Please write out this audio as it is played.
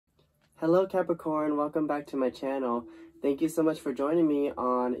Hello Capricorn, welcome back to my channel. Thank you so much for joining me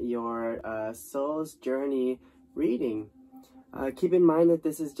on your Soul's Journey reading. Keep in mind that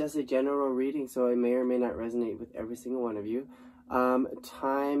this is just a general reading, so it may or may not resonate with every single one of you.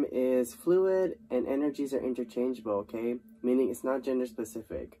 Time is fluid and energies are interchangeable, okay? Meaning it's not gender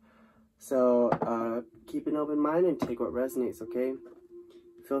specific. So keep an open mind and take what resonates, okay?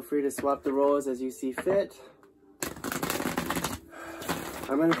 Feel free to swap the roles as you see fit.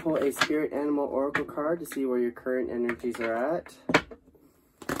 I'm going to pull a Spirit Animal Oracle card to see where your current energies are at.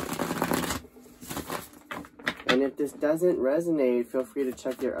 And if this doesn't resonate, feel free to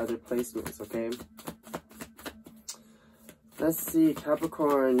check your other placements, okay? Let's see,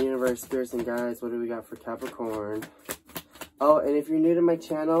 Capricorn, Universe, Spirits, and Guides. What do we got for Capricorn? Oh, and if you're new to my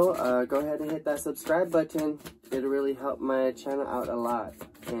channel, go ahead and hit that subscribe button. It'll really help my channel out a lot,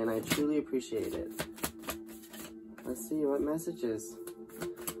 and I truly appreciate it. Let's see, what messages?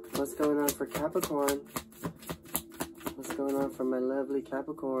 What's going on for Capricorn? What's going on for my lovely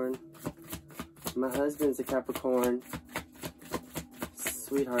Capricorn? My husband's a Capricorn.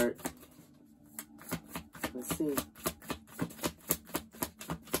 Sweetheart. Let's see.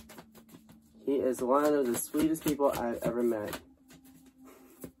 He is one of the sweetest people I've ever met.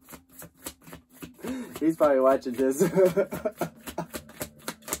 He's probably watching this.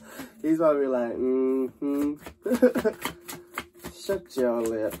 He's probably like, shut your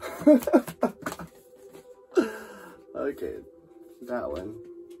lip. Okay, that one.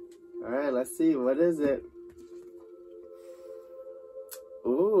 Alright, let's see. What is it?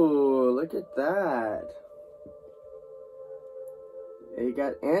 Ooh, look at that. You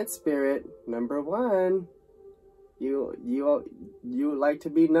got Ant Spirit, number 1. You like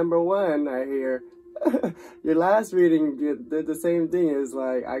to be number 1, I hear. Your last reading did the same thing. Is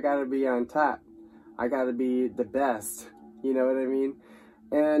like, I gotta be on top. I gotta be the best. You know what I mean?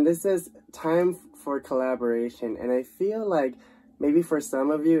 And this is time for collaboration. And I feel like maybe for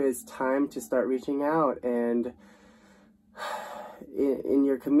some of you, it's time to start reaching out and in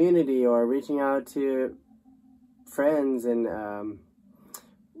your community, or reaching out to friends. And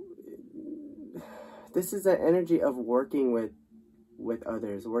this is the energy of working with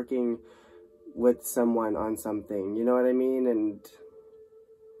others, working with someone on something. You know what I mean? And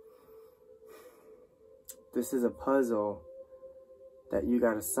this is a puzzle that you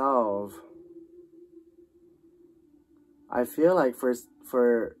gotta solve. I feel like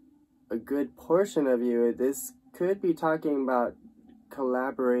for a good portion of you, this could be talking about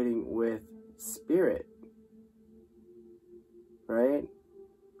collaborating with spirit, right?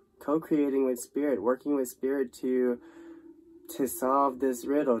 Co-creating with spirit, working with spirit to solve this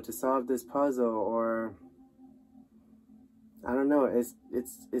riddle, to solve this puzzle, or I don't know. It's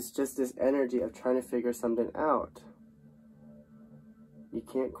just this energy of trying to figure something out. You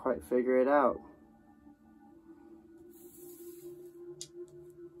can't quite figure it out.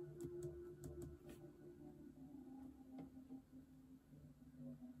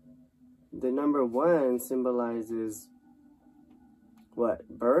 The number 1 symbolizes what?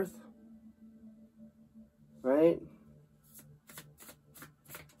 Birth? Right?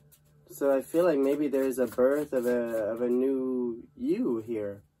 So I feel like maybe there's a birth of a new you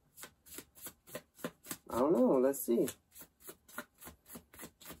here. I don't know. Let's see.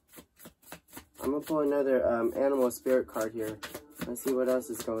 I'm going to pull another animal spirit card here. Let's see what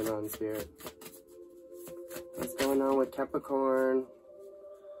else is going on, Spirit. What's going on with Capricorn?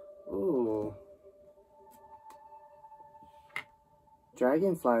 Ooh.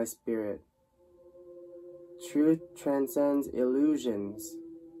 Dragonfly Spirit. Truth transcends illusions.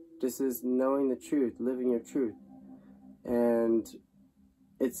 This is knowing the truth, living your truth. And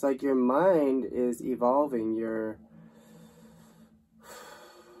it's like your mind is evolving. You're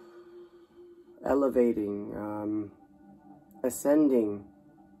elevating, ascending.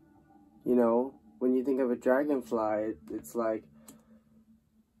 You know, when you think of a dragonfly, it's like,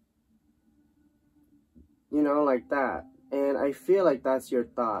 you know, like that. And I feel like that's your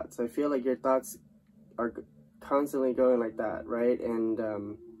thoughts. I feel like your thoughts are constantly going like that, right?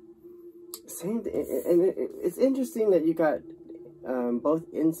 And same thing. And it's interesting that you got both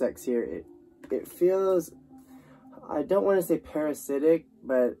insects here. It feels, I don't want to say parasitic,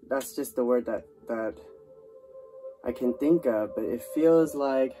 but that's just the word that I can think of. But it feels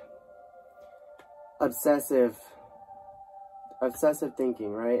like obsessive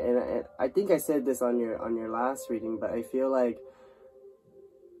thinking, right? And I think I said this on your last reading, but I feel like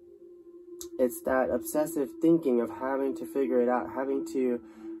it's that obsessive thinking of having to figure it out, having to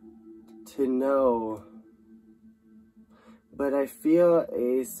know. But I feel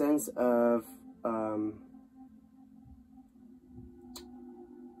a sense of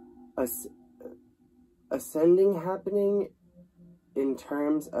ascending happening in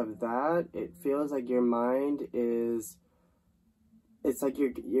terms of that. It feels like your mind is, it's like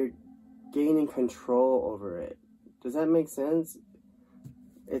you're gaining control over it. Does that make sense?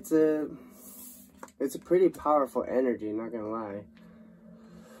 It's a pretty powerful energy, not gonna lie.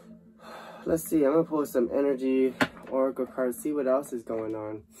 Let's see, I'm gonna pull some energy oracle cards, see what else is going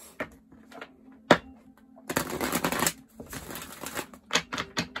on.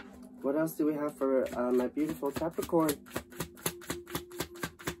 What else do we have for my beautiful Capricorn?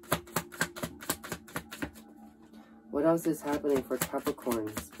 What else is happening for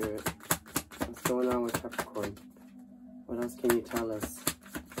Capricorn, Spirit? What's going on with Capricorn? What else can you tell us?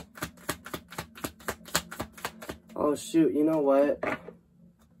 Oh shoot, you know what?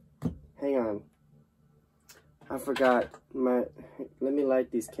 Hang on. I forgot my... Let me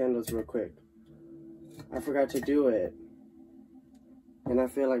light these candles real quick. I forgot to do it. And I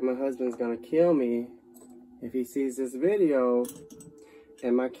feel like my husband's gonna kill me if he sees this video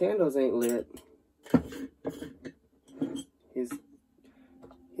and my candles ain't lit.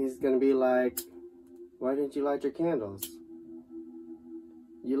 He's gonna be like, why didn't you light your candles?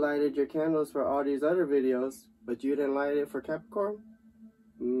 You lighted your candles for all these other videos, but you didn't light it for Capricorn?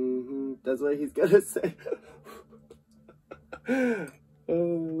 That's what he's gonna say. Oh,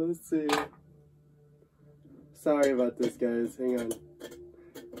 let's see. Sorry about this, guys. Hang on.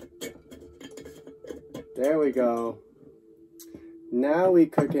 There we go. Now we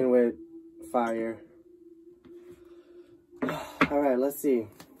cooking with fire. Alright, let's see.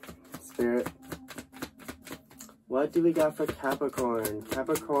 Spirit. What do we got for Capricorn?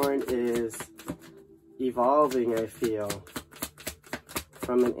 Capricorn is evolving, I feel.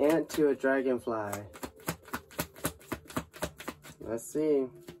 From an ant to a dragonfly. Let's see.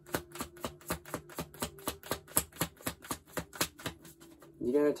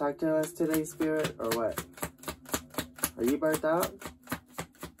 You gonna talk to us today, Spirit, or what? Are you burnt out?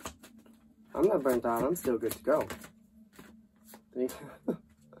 I'm not burnt out. I'm still good to go.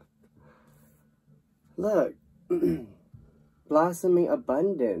 Look. Blossoming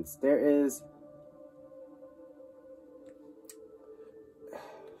abundance. There is...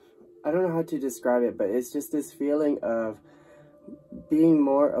 I don't know how to describe it, but it's just this feeling of being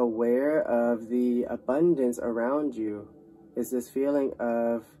more aware of the abundance around you. It's this feeling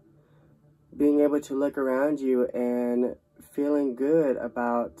of being able to look around you and feeling good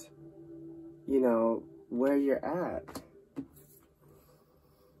about, you know, where you're at.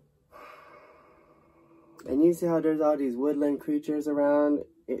 And you see how there's all these woodland creatures around?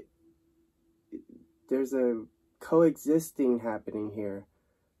 There's a coexisting happening here.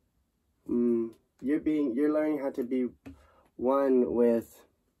 You're learning how to be one with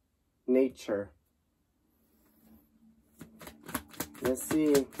nature. Let's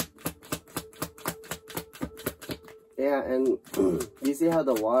see. Yeah, and you see how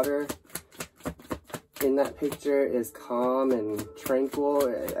the water in that picture is calm and tranquil?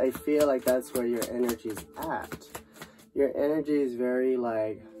 I feel like that's where your energy is at. Your energy is very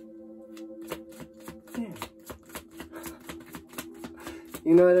like... Yeah.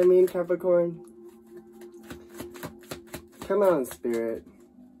 You know what I mean, Capricorn? Come on, Spirit.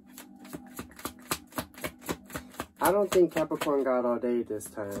 I don't think Capricorn got all day this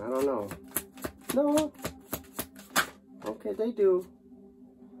time. I don't know. No. Okay, they do.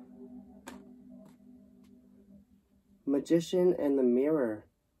 Magician and the Mirror.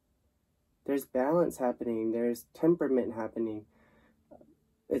 There's balance happening. There's temperament happening.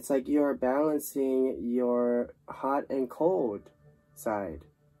 It's like you're balancing your hot and cold side.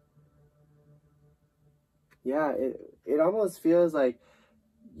 Yeah, it almost feels like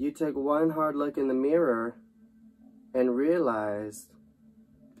you took one hard look in the mirror and realized,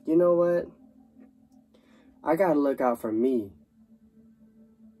 you know what? I gotta look out for me.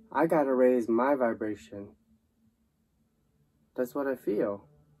 I gotta raise my vibration. That's what I feel.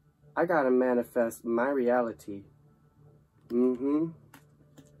 I gotta manifest my reality.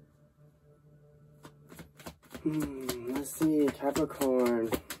 Let's see,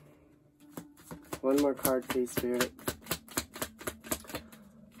 Capricorn. One more card, please, Spirit.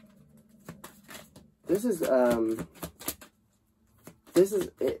 This is,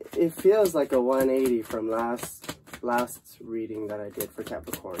 it feels like a 180 from last reading that I did for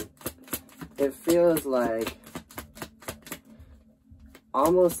Capricorn. It feels like,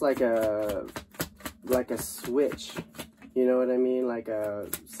 almost like a switch. You know what I mean? Like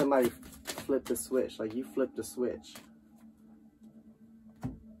somebody flipped a switch, like you flipped a switch.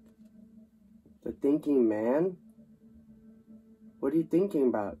 The thinking man? What are you thinking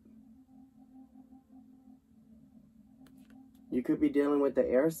about? You could be dealing with the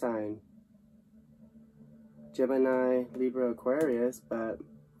air sign. Gemini, Libra, Aquarius, but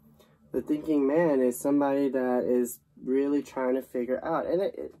the thinking man is somebody that is really trying to figure out, and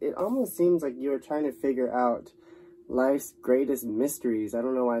it almost seems like you're trying to figure out life's greatest mysteries. I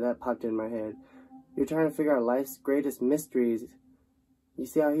don't know why that popped in my head. You're trying to figure out life's greatest mysteries. You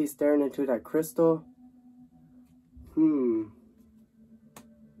see how he's staring into that crystal?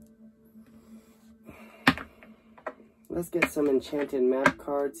 Let's get some Enchanted map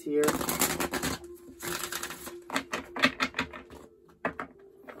cards here.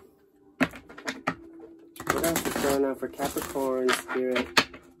 What else is going on for Capricorn, Spirit?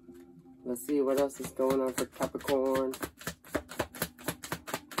 Let's see what else is going on for Capricorn.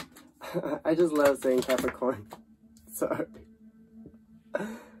 I just love saying Capricorn. Sorry.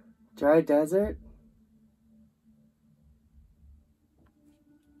 Dry desert?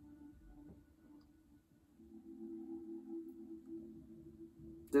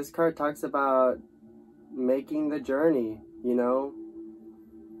 This card talks about making the journey, you know,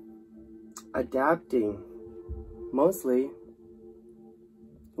 adapting. Mostly,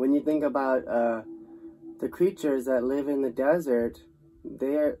 when you think about the creatures that live in the desert,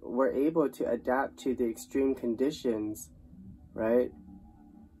 they were able to adapt to the extreme conditions, right?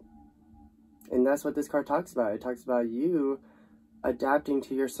 And that's what this card talks about. It talks about you adapting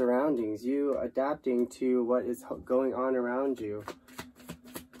to your surroundings, you adapting to what is going on around you.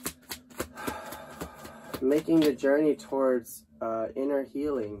 Making the journey towards inner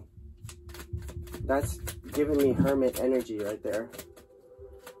healing. That's giving me hermit energy right there.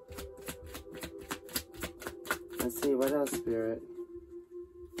 Let's see, what else, Spirit?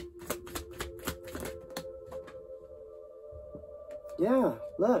 Yeah,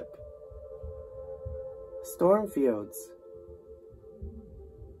 look. Storm fields.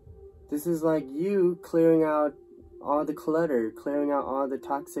 This is like you clearing out all the clutter, clearing out all the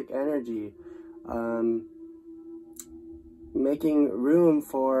toxic energy, making room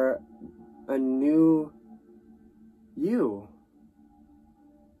for a new you.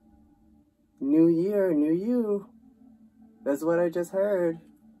 New year, new you. That's what I just heard.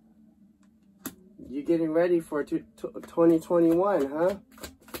 You getting ready for 2021, huh,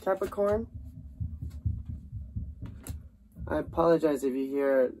 Capricorn? I apologize if you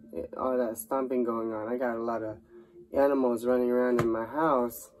hear all that stomping going on. I got a lot of animals running around in my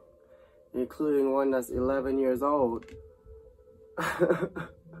house, including one that's 11 years old.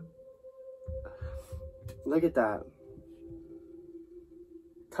 Look at that.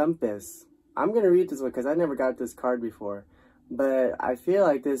 Compass. I'm going to read this one because I never got this card before. But I feel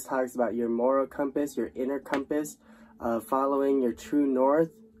like this talks about your moral compass, your inner compass, following your true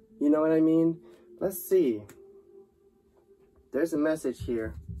north. You know what I mean? Let's see. There's a message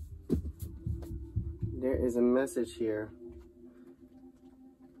here. There is a message here.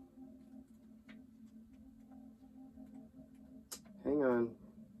 Hang on.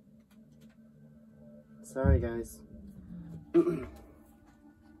 Sorry, guys.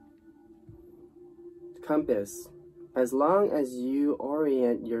 Compass. As long as you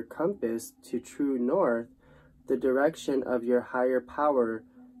orient your compass to true north, the direction of your higher power,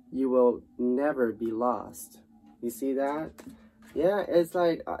 you will never be lost. You see that? Yeah, it's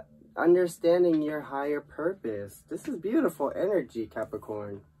like understanding your higher purpose. This is beautiful energy,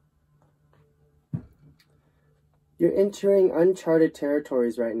 Capricorn. You're entering uncharted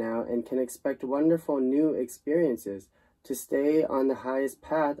territories right now and can expect wonderful new experiences. To stay on the highest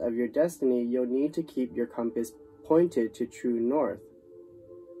path of your destiny, you'll need to keep your compass pointed to true north.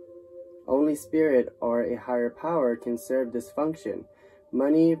 Only spirit or a higher power can serve this function.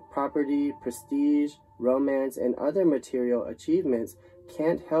 Money, property, prestige, romance, and other material achievements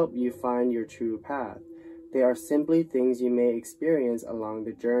can't help you find your true path. They are simply things you may experience along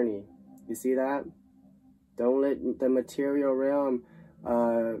the journey. You see that? Don't let the material realm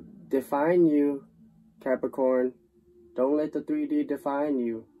define you, Capricorn. Don't let the 3D define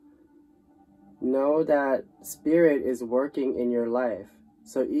you. Know that spirit is working in your life.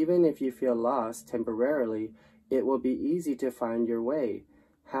 So even if you feel lost temporarily, it will be easy to find your way.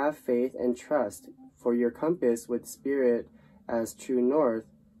 Have faith and trust, for your compass with spirit as true north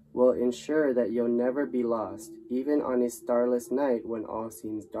will ensure that you'll never be lost, even on a starless night when all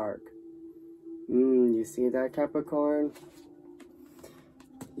seems dark. You see that, Capricorn?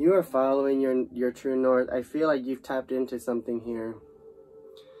 You are following your true north. I feel like you've tapped into something here.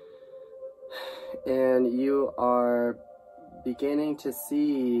 And you are beginning to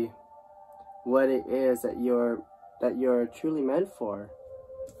see what it is that you're truly meant for.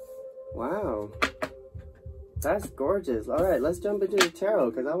 Wow. That's gorgeous. All right, let's jump into the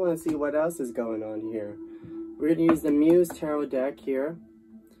tarot because I want to see what else is going on here. We're going to use the Muse Tarot deck here.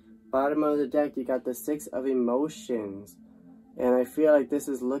 Bottom of the deck, you got the Six of Emotions. And I feel like this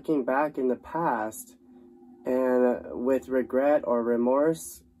is looking back in the past and with regret or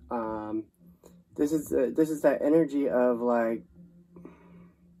remorse. This is that energy of like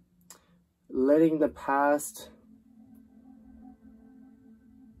letting the past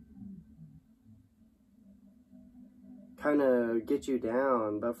kind of get you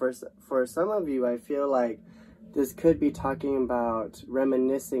down. But for some of you, I feel like this could be talking about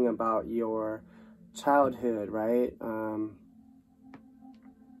reminiscing about your childhood, right?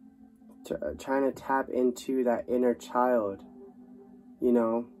 Trying to tap into that inner child, you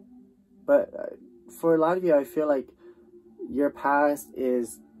know. But for a lot of you, I feel like your past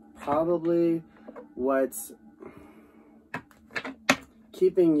is probably what's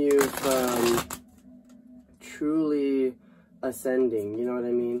keeping you from truly ascending, you know what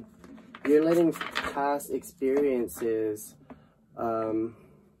I mean? You're letting past experiences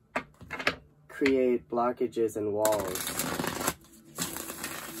create blockages and walls.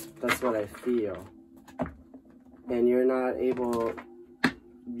 That's what I feel. And you're not able,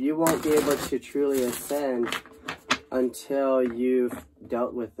 you won't be able to truly ascend until you've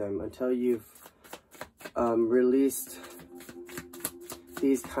dealt with them, until you've released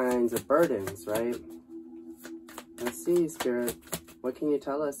these kinds of burdens, right? Let's see, Spirit, what can you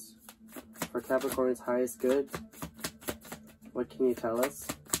tell us for Capricorn's highest good? What can you tell us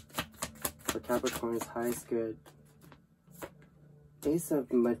for Capricorn's highest good? Ace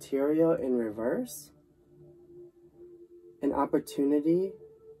of Material in reverse? An opportunity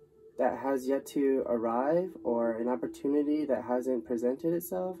that has yet to arrive, or an opportunity that hasn't presented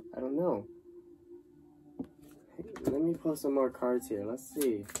itself? I don't know. Hey, let me pull some more cards here. Let's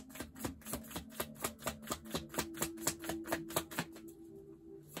see.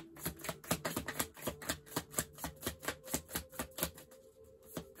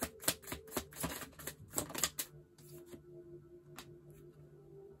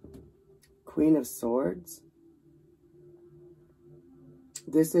 Queen of Swords.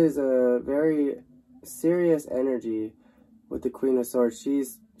 This is a very serious energy with the Queen of Swords.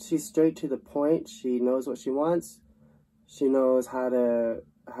 She's straight to the point. She knows what she wants. She knows how to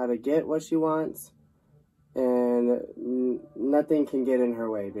get what she wants, and nothing can get in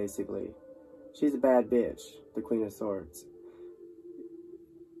her way, basically. She's a bad bitch, the Queen of Swords.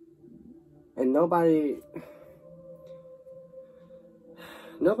 And nobody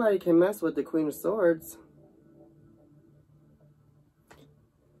can mess with the Queen of Swords.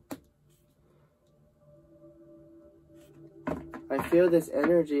 I feel this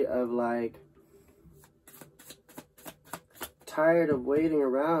energy of like tired of waiting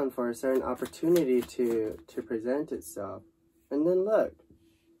around for a certain opportunity to present itself. And then look,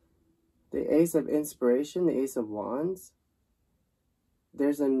 the Ace of Inspiration, the Ace of Wands.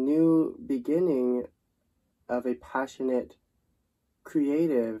 There's a new beginning of a passionate,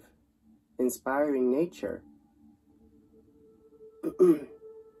 creative, inspiring nature.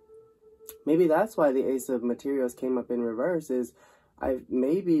 Maybe that's why the Ace of Materials came up in reverse, is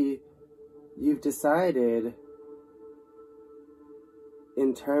maybe you've decided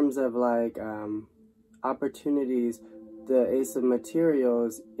in terms of like opportunities, the Ace of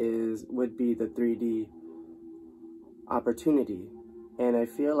Materials would be the 3D opportunity. And I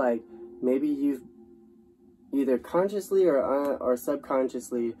feel like maybe you've either consciously or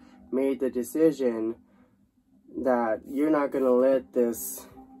subconsciously made the decision that you're not going to let this,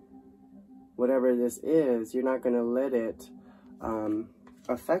 whatever this is, you're not going to let it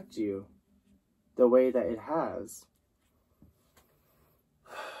affect you the way that it has.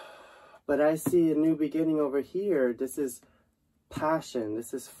 But I see a new beginning over here. This is passion.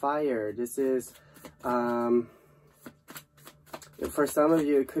 This is fire. This is, for some of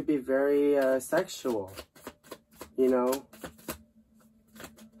you, it could be very sexual, you know,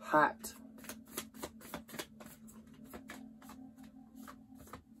 hot.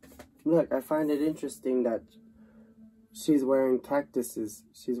 Look, I find it interesting that she's wearing cactuses.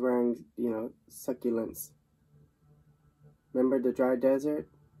 She's wearing, you know, succulents. Remember the dry desert?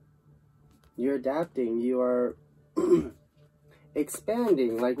 You're adapting. You are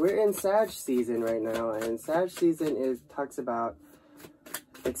expanding. Like, we're in Sag season right now, and Sag season talks about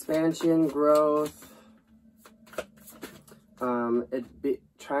expansion, growth,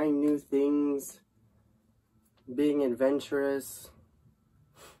 trying new things, being adventurous.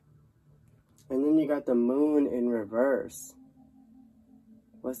 And then you got the Moon in reverse.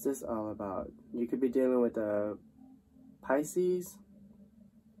 What's this all about? You could be dealing with a Pisces.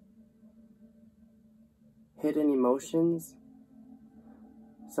 Hidden emotions.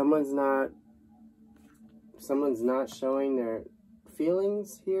 Someone's not someone's not showing their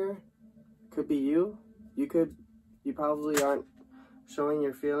feelings here. Could be you. You probably aren't showing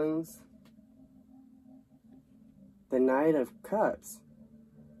your feelings. The Knight of Cups.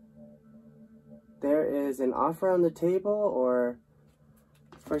 There is an offer on the table, or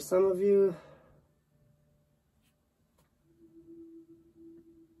for some of you,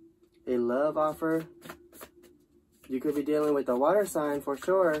 a love offer. You could be dealing with a water sign for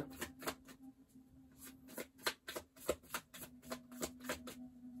sure.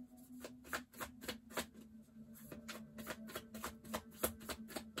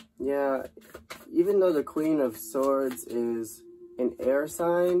 Yeah, even though the Queen of Swords is an air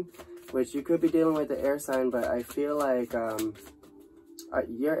sign, which you could be dealing with the air sign, but I feel like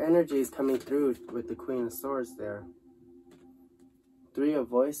your energy is coming through with the Queen of Swords there. Three of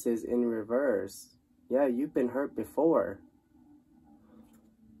Voices in reverse. Yeah, you've been hurt before.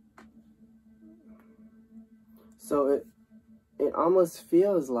 So it almost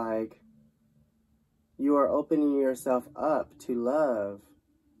feels like you are opening yourself up to love.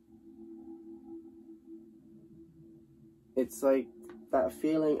 It's like that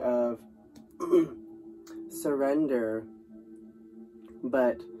feeling of surrender,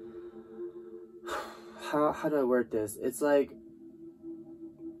 but how do I word this? It's like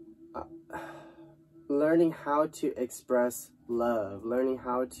learning how to express love, learning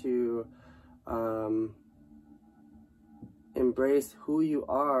how to embrace who you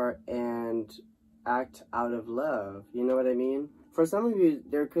are and act out of love. You know what I mean? For some of you,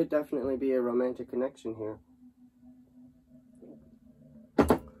 there could definitely be a romantic connection here.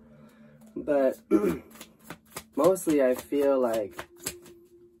 But mostly I feel like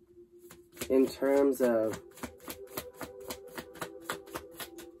in terms of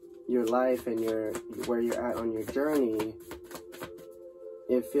your life and where you're at on your journey,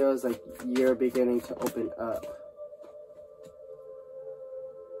 it feels like you're beginning to open up.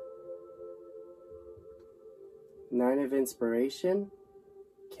 Nine of Inspiration,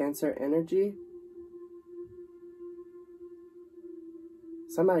 Cancer energy.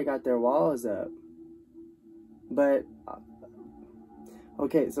 Somebody got their walls up. But,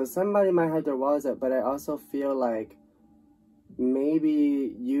 okay, so somebody might have their walls up, but I also feel like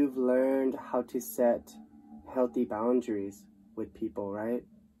maybe you've learned how to set healthy boundaries with people, right?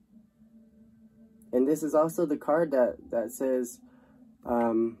 And this is also the card that says,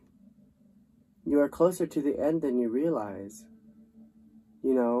 you are closer to the end than you realize.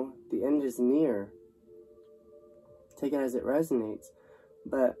 You know, the end is near. Take it as it resonates.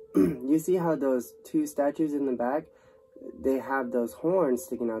 But you see how those two statues in the back, they have those horns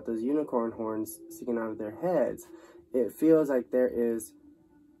sticking out, those unicorn horns sticking out of their heads. It feels like it's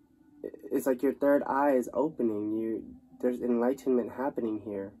like your third eye is opening. There's enlightenment happening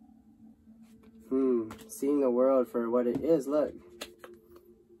here. Seeing the world for what it is. Look,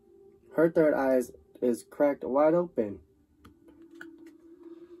 her third eye is cracked wide open.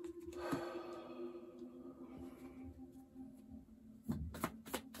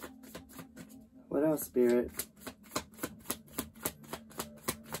 What else, Spirit?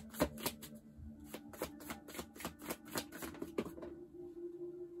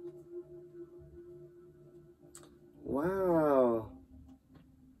 Wow.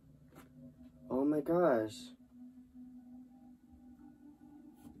 Oh my gosh.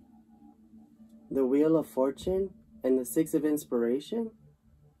 The Wheel of Fortune and the Six of Inspiration?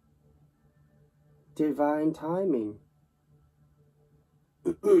 Divine timing.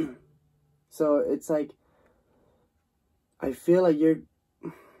 So it's like, I feel like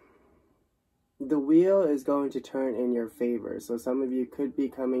the wheel is going to turn in your favor. So some of you could be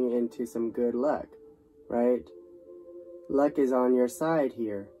coming into some good luck, right? Luck is on your side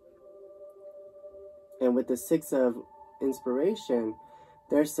here. And with the Six of Inspiration,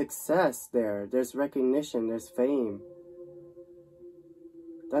 there's success there. There's recognition. There's fame.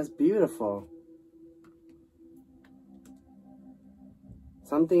 That's beautiful.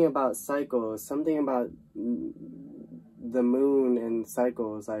 Something about cycles, something about the moon and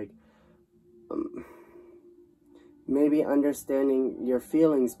cycles, like maybe understanding your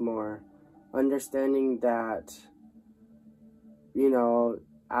feelings more, understanding that, you know,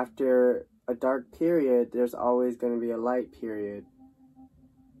 after a dark period, there's always going to be a light period.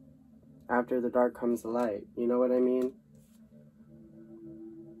 After the dark comes the light, you know what I mean?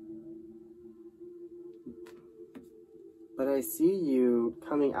 But I see you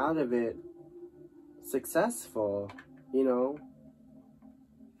coming out of it successful, you know?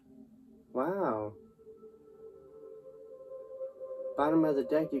 Wow. Bottom of the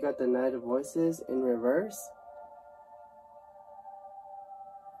deck, you got the Knight of Voices in reverse.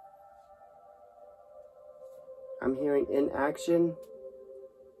 I'm hearing inaction.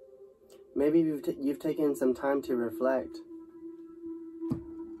 Maybe you've taken some time to reflect.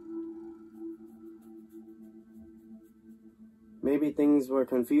 Maybe things were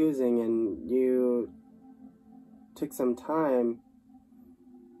confusing and you took some time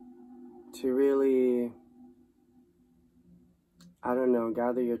to really, I don't know,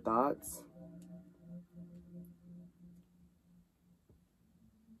 gather your thoughts.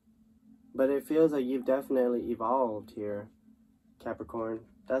 But it feels like you've definitely evolved here, Capricorn.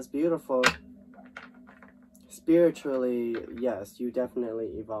 That's beautiful. Spiritually, yes, you definitely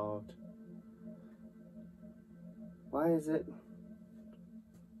evolved. Why is it?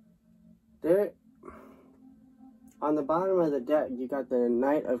 There, on the bottom of the deck, you got the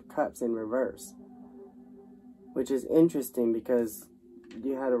Knight of Cups in reverse. Which is interesting because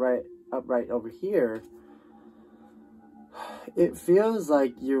you had it upright over here. It feels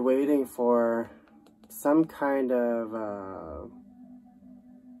like you're waiting for some kind of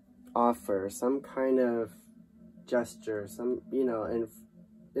offer, some kind of gesture, and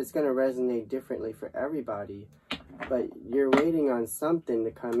it's going to resonate differently for everybody, but you're waiting on something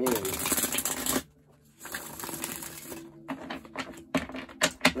to come in.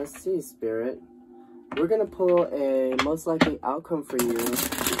 Let's see, Spirit. We're going to pull a most likely outcome for you.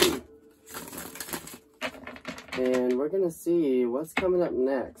 And we're going to see what's coming up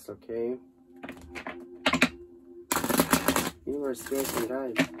next, okay? Universe, spirits, and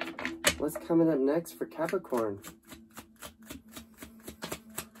guides. What's coming up next for Capricorn?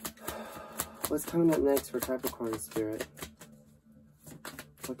 What's coming up next for Capricorn, Spirit?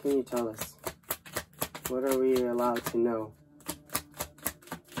 What can you tell us? What are we allowed to know?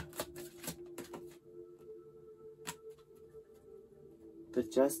 The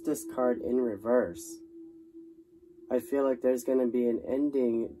Justice card in reverse. I feel like there's going to be an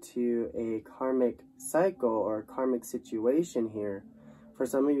ending to a karmic cycle or a karmic situation here. For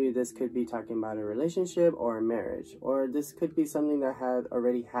some of you, this could be talking about a relationship or a marriage, or this could be something that had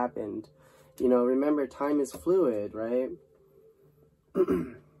already happened. You know, remember, time is fluid, right?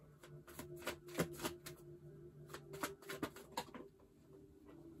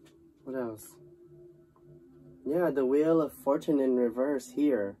 What else? Yeah, the Wheel of Fortune in reverse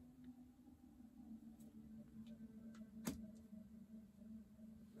here.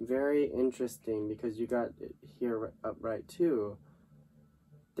 Very interesting, because you got it here upright too.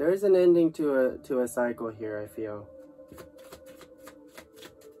 There is an ending to a cycle here, I feel.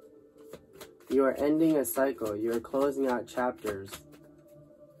 You are ending a cycle. You are closing out chapters.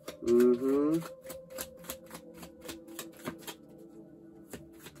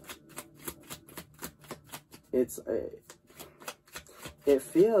 It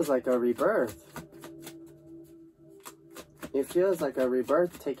feels like a rebirth. It feels like a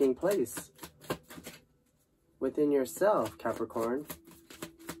rebirth taking place within yourself, Capricorn.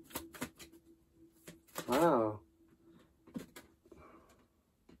 Wow.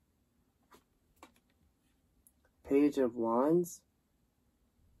 Page of Wands.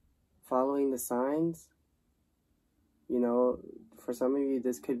 Following the signs. You know, for some of you,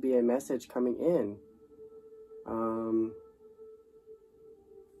 this could be a message coming in.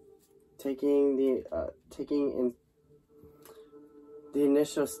 Taking the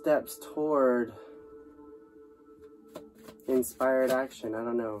initial steps toward inspired action. I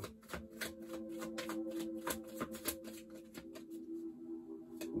don't know.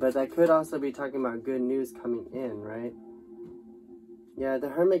 But that could also be talking about good news coming in, right? Yeah, the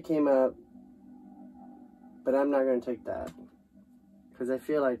Hermit came up, but I'm not going to take that. Because I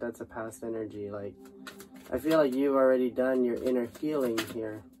feel like that's a past energy. Like, I feel like you've already done your inner healing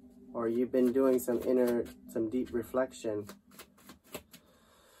here. Or you've been doing some deep reflection.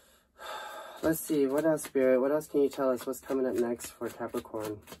 Let's see, what else, Spirit? What else can you tell us? What's coming up next for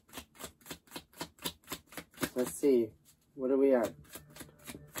Capricorn? Let's see. What are we at?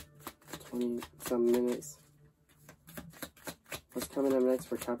 20-some minutes. What's coming up next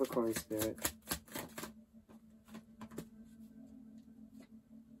for Capricorn, Spirit?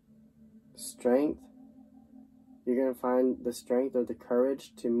 Strength. You're going to find the strength or the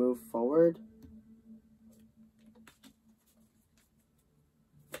courage to move forward.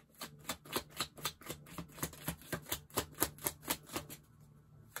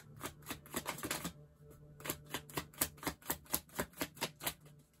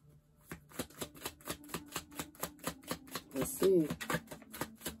 Let's see.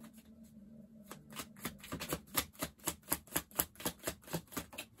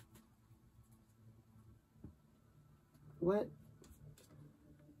 What?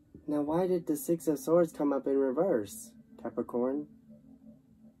 Now, why did the Six of Swords come up in reverse, Capricorn?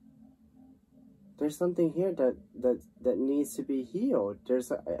 there's something here that needs to be healed.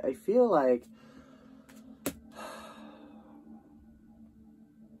 I feel like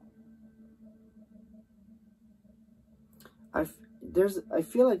I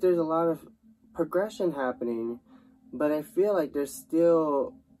feel like there's a lot of progression happening, but I feel like there's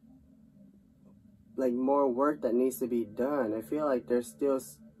still like more work that needs to be done. I feel like there's still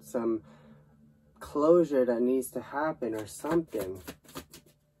some closure that needs to happen or something.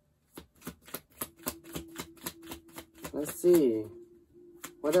 Let's see.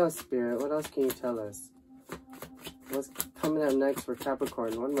 What else, Spirit? What else can you tell us? What's coming up next for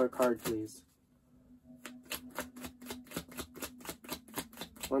Capricorn? One more card, please.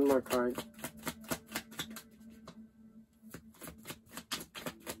 One more card.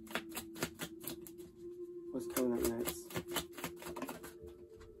 What's coming up next?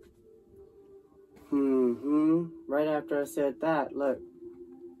 Right after I said that, look.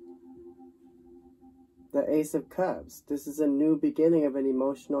 The Ace of Cups. This is a new beginning of an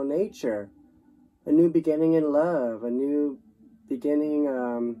emotional nature. A new beginning in love. A new beginning,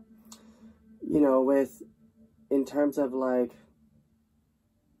 you know, in terms of like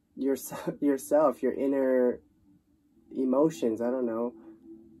yourself, your inner emotions. I don't know.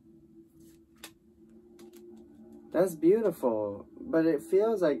 That's beautiful. But it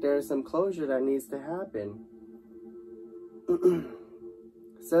feels like there's some closure that needs to happen.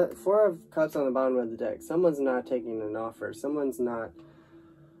 So, 4 of Cups on the bottom of the deck. Someone's not taking an offer. Someone's not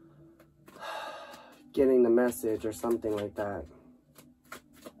getting the message or something like that.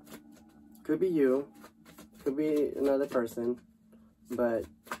 Could be you. Could be another person. But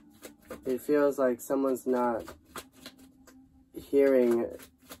it feels like someone's not hearing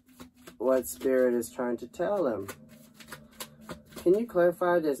what Spirit is trying to tell them. Can you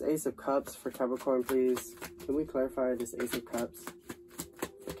clarify this Ace of Cups for Capricorn, please? Can we clarify this Ace of Cups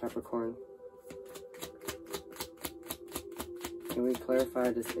for Capricorn? Can we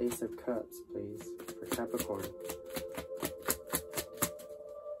clarify this Ace of Cups, please, for Capricorn?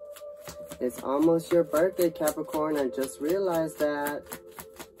 It's almost your birthday, Capricorn. I just realized that.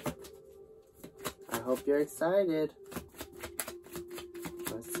 I hope you're excited.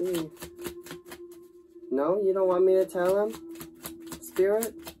 Let's see. No, you don't want me to tell him?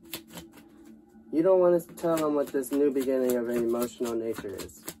 Spirit? You don't want us to tell him what this new beginning of an emotional nature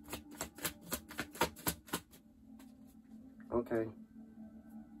is. Okay.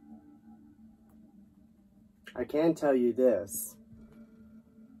 I can tell you this.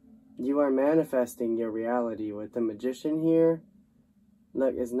 You are manifesting your reality with the Magician here.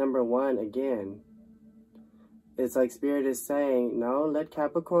 Look, it's number 1 again. It's like Spirit is saying, no, let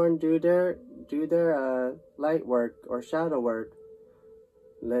Capricorn do their light work or shadow work.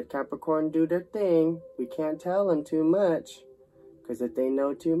 Let Capricorn do their thing. We can't tell them too much. Because if they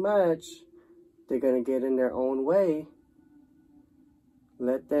know too much, they're going to get in their own way.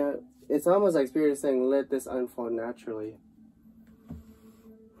 It's almost like Spirit is saying, let this unfold naturally.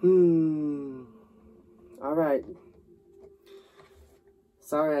 Alright.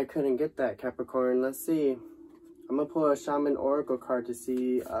 Sorry I couldn't get that, Capricorn. Let's see. I'm going to pull a Shaman Oracle card to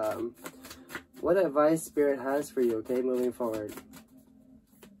see what advice Spirit has for you, okay, moving forward.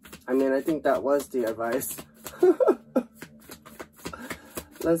 I mean, I think that was the advice.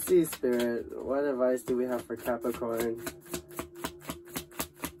 Let's see, Spirit. What advice do we have for Capricorn?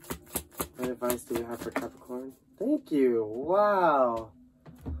 What advice do we have for Capricorn? Thank you. Wow.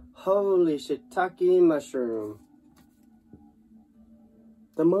 Holy shiitake mushroom.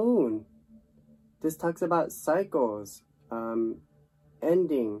 The moon. This talks about cycles,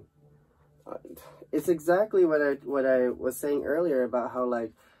 ending. It's exactly what I was saying earlier about how,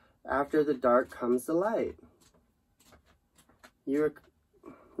 like, after the dark comes the light.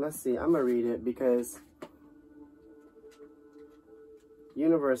 Let's see, I'm gonna read it because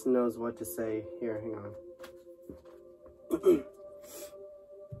universe knows what to say. Here, hang on.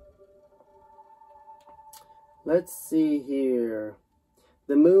 Let's see here.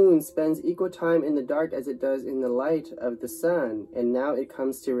 The moon spends equal time in the dark as it does in the light of the sun, and now it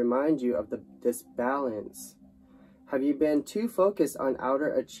comes to remind you of this balance. Have you been too focused on outer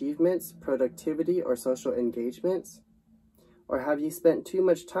achievements, productivity, or social engagements? Or have you spent too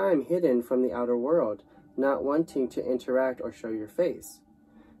much time hidden from the outer world, not wanting to interact or show your face?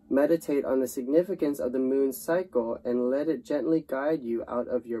 Meditate on the significance of the moon's cycle and let it gently guide you out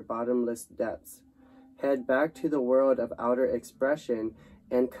of your bottomless depths. Head back to the world of outer expression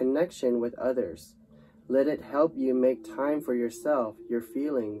and connection with others. Let it help you make time for yourself, your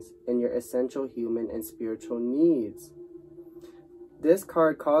feelings, and your essential human and spiritual needs. This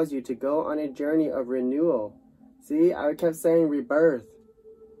card calls you to go on a journey of renewal. See, I kept saying rebirth.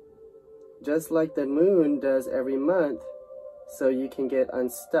 just like the moon does every month, so you can get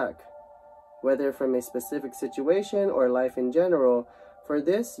unstuck, whether from a specific situation or life in general. For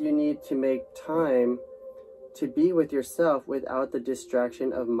this, you need to make time to be with yourself without the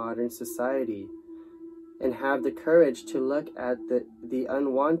distraction of modern society, and have the courage to look at the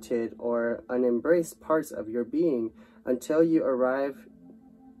unwanted or unembraced parts of your being until you arrive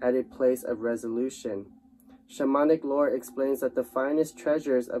at a place of resolution. Shamanic lore explains that the finest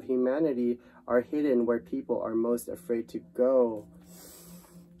treasures of humanity are hidden where people are most afraid to go.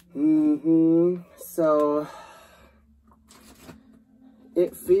 So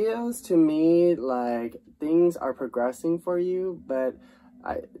it feels to me like things are progressing for you, but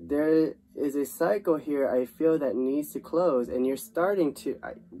there is a cycle here I feel that needs to close, and you're starting to,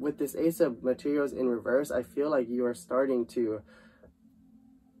 with this Ace of Materials in reverse, I feel like you are starting to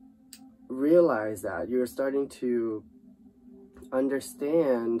realize that. You're starting to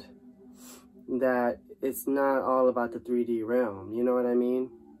understand that it's not all about the 3D realm, you know what I mean?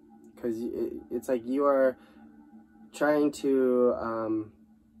 Because it's like you are trying to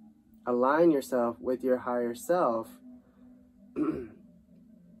align yourself with your higher self,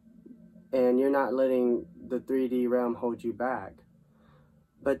 and you're not letting the 3D realm hold you back.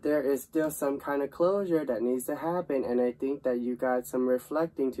 But there is still some kind of closure that needs to happen, and I think that you got some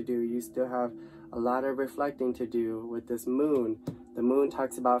reflecting to do. You still have a lot of reflecting to do with this moon. The moon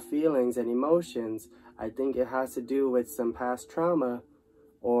talks about feelings and emotions. I think it has to do with some past trauma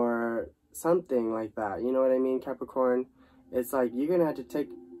or something like that. You know what I mean, Capricorn? It's like you're gonna have to take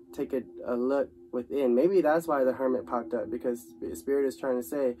a look within. Maybe that's why the Hermit popped up, because Spirit is trying to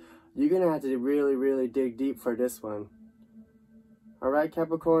say you're gonna have to really, really dig deep for this one. Alright,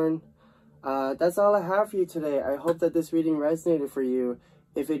 Capricorn, that's all I have for you today. I hope that this reading resonated for you.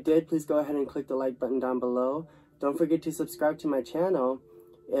 If it did, please go ahead and click the like button down below. Don't forget to subscribe to my channel.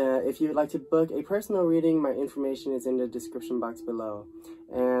 If you would like to book a personal reading, my information is in the description box below.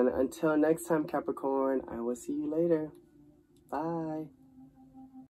 And until next time, Capricorn, I will see you later. Bye.